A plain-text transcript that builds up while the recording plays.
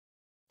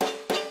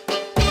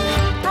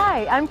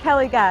I'm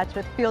Kelly Gotch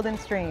with Field &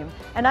 Stream,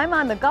 and I'm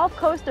on the Gulf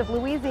Coast of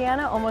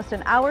Louisiana, almost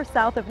an hour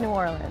south of New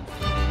Orleans.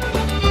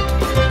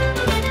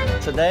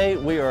 Today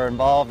we are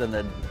involved in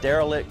the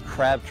derelict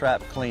crab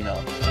trap cleanup.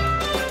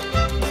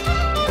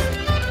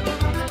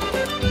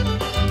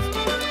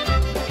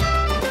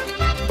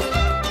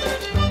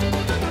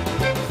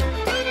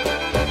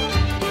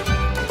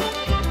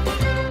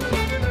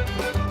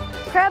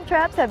 Crab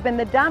traps have been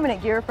the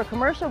dominant gear for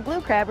commercial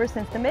blue crabbers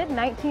since the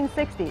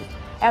mid-1960s.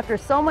 After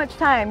so much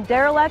time,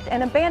 derelict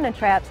and abandoned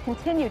traps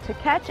continue to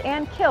catch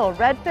and kill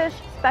redfish,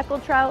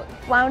 speckled trout,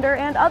 flounder,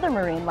 and other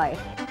marine life.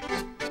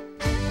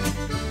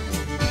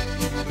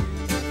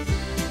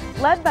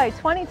 Led by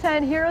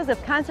 2010 Heroes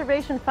of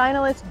Conservation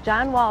finalist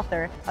John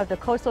Walther of the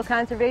Coastal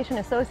Conservation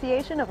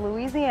Association of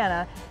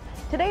Louisiana,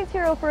 today's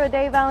Hero for a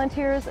Day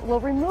volunteers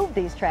will remove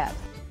these traps.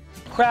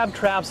 Crab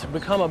traps have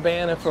become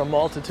abandoned for a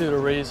multitude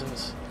of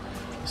reasons.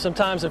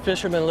 Sometimes the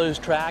fishermen lose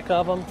track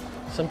of them.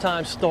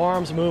 Sometimes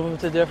storms move them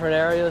to different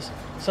areas.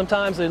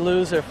 Sometimes they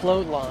lose their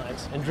float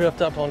lines and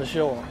drift up on the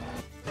shore.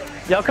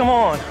 Y'all come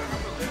on.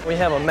 We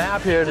have a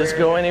map here that's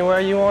go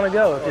anywhere you want to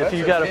go. If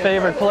you've got a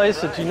favorite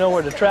place that you know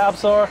where the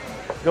traps are,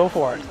 go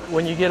for it.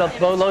 When you get a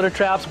boatload of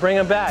traps, bring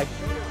them back.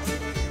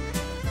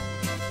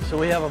 So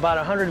we have about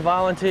 100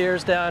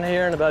 volunteers down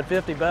here and about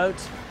 50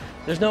 boats.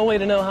 There's no way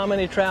to know how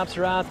many traps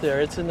are out there.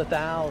 It's in the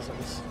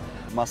thousands.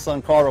 My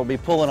son Carter will be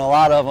pulling a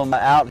lot of them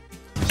out.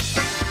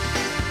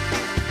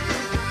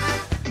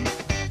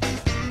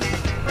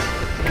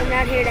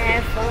 I'm out here to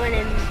have fun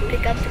and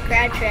pick up the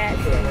crab traps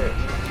and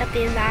help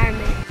the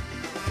environment.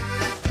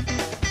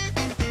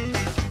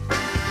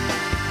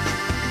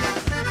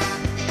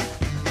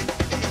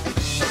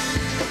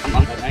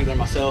 I'm an angler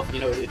myself.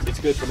 You know, it's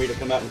good for me to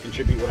come out and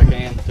contribute what I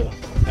can to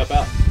help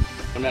out.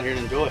 Come down here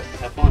and enjoy it,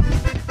 have fun.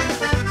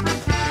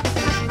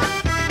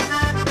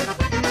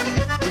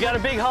 We got a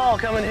big haul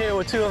coming here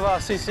with 2 of our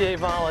CCA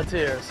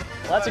volunteers.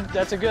 Well,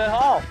 that's a good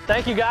haul.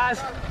 Thank you, guys.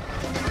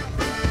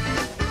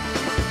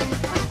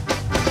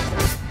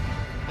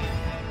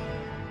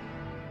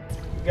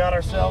 We got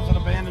ourselves an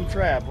abandoned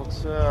trap.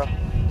 Let's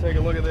take a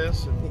look at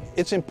this.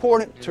 It's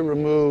important to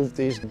remove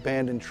these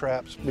abandoned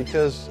traps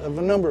because of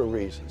a number of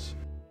reasons.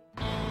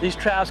 These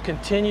traps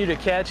continue to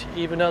catch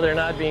even though they're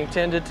not being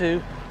tended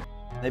to.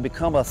 They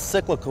become a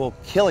cyclical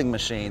killing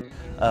machine.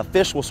 A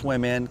fish will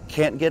swim in,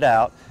 can't get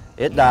out,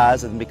 it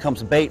dies and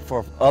becomes bait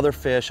for other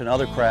fish and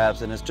other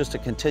crabs, and it's just a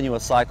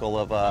continuous cycle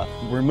of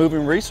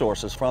removing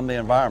resources from the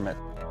environment.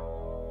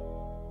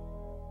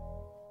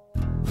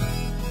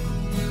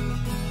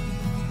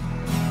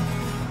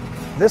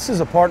 This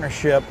is a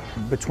partnership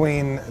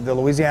between the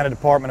Louisiana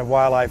Department of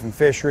Wildlife and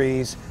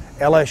Fisheries,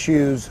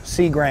 LSU's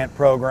Sea Grant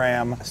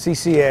Program,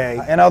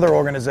 CCA, and other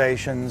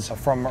organizations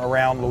from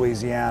around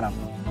Louisiana.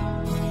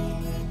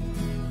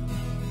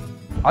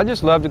 I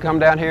just love to come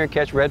down here and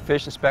catch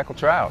redfish and speckled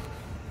trout.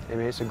 I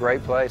mean, it's a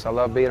great place. I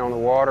love being on the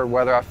water,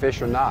 whether I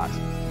fish or not.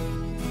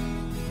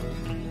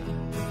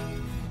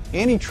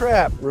 Any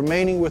trap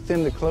remaining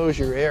within the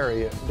closure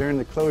area during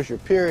the closure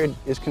period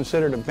is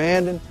considered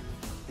abandoned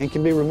and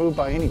can be removed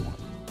by anyone.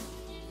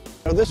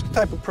 Now, this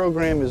type of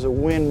program is a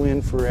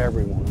win-win for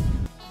everyone.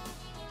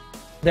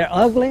 They're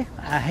ugly,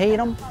 I hate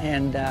them,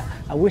 and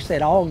I wish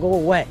they'd all go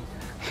away.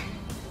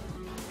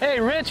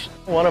 Hey, Rich,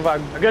 one of our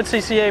good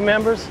CCA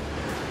members,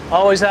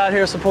 always out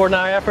here supporting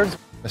our efforts.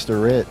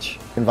 Mr. Rich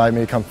invited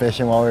me to come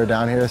fishing while we were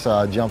down here, so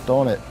I jumped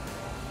on it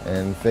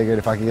and figured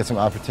if I could get some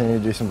opportunity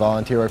to do some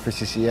volunteer work for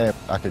CCA,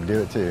 I could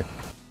do it too.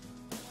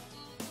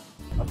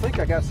 I think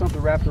I got something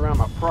wrapped around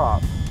my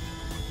prop.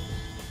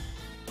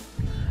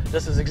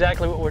 This is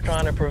exactly what we're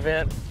trying to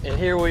prevent, and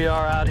here we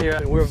are out here,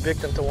 and we're a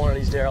victim to one of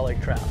these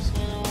derelict traps.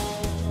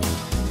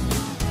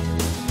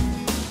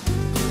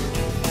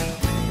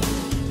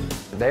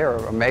 They are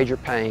a major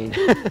pain.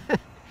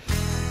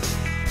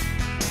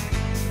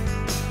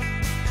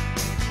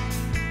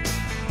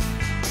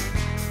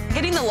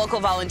 Getting the local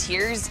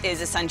volunteers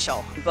is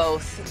essential.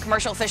 Both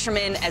commercial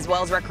fishermen as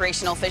well as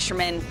recreational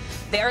fishermen,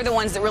 they're the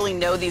ones that really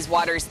know these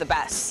waters the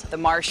best. The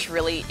marsh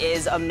really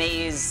is a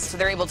maze, so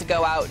they're able to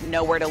go out,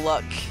 know where to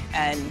look,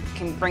 and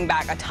can bring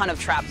back a ton of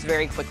traps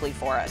very quickly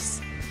for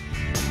us.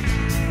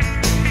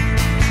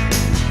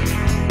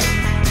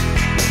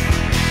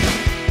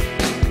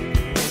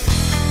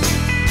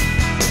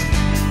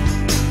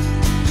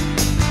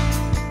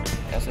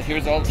 Yeah, so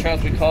here's all the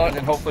traps we caught,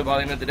 and hopefully by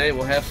the end of the day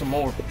we'll have some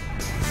more.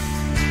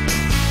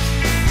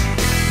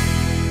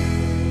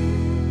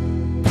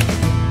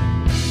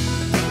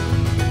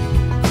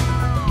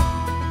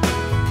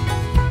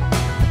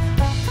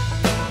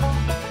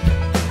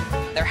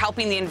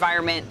 Helping the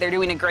environment, they're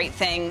doing a great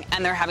thing,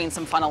 and they're having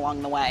some fun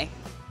along the way.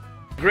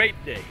 Great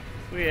day.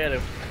 We had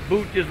a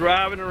boot just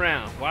driving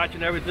around,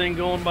 watching everything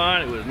going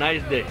by, and it was a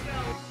nice day.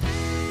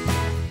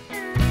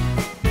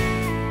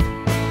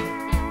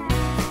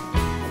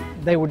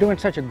 They were doing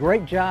such a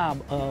great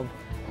job of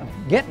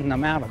getting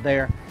them out of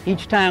there.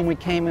 Each time we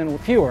came in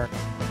with fewer.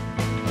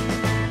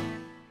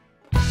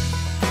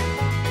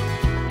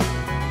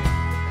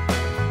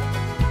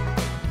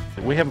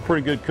 We have a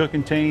pretty good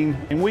cooking team,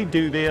 and we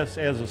do this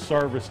as a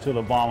service to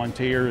the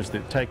volunteers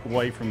that take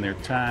away from their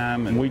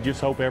time, and we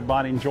just hope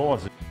everybody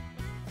enjoys it.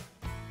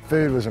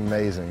 Food was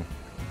amazing.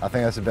 I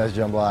think that's the best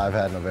jambalaya I've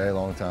had in a very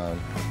long time.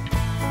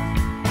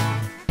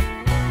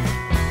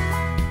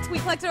 We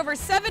collected over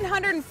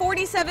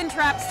 747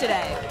 traps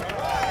today.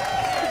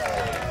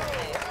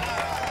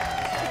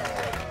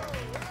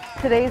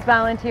 Today's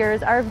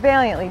volunteers are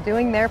valiantly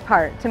doing their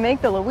part to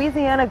make the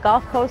Louisiana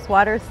Gulf Coast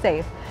waters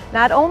safe,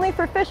 not only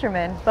for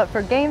fishermen, but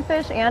for game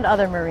fish and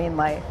other marine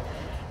life.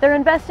 They're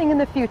investing in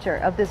the future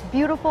of this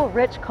beautiful,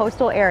 rich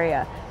coastal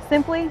area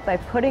simply by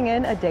putting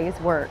in a day's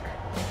work.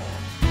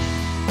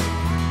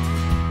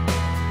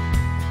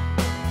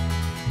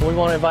 We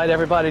want to invite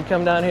everybody to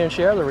come down here and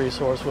share the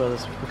resource with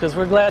us because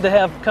we're glad to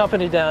have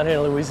company down here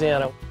in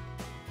Louisiana.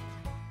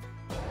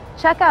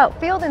 Check out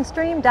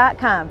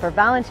fieldandstream.com for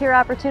volunteer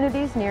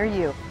opportunities near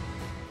you.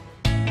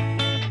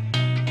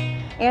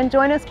 And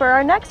join us for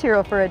our next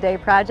Hero for a Day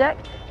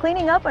project,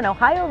 cleaning up an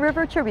Ohio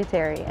River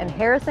tributary in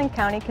Harrison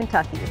County,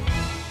 Kentucky.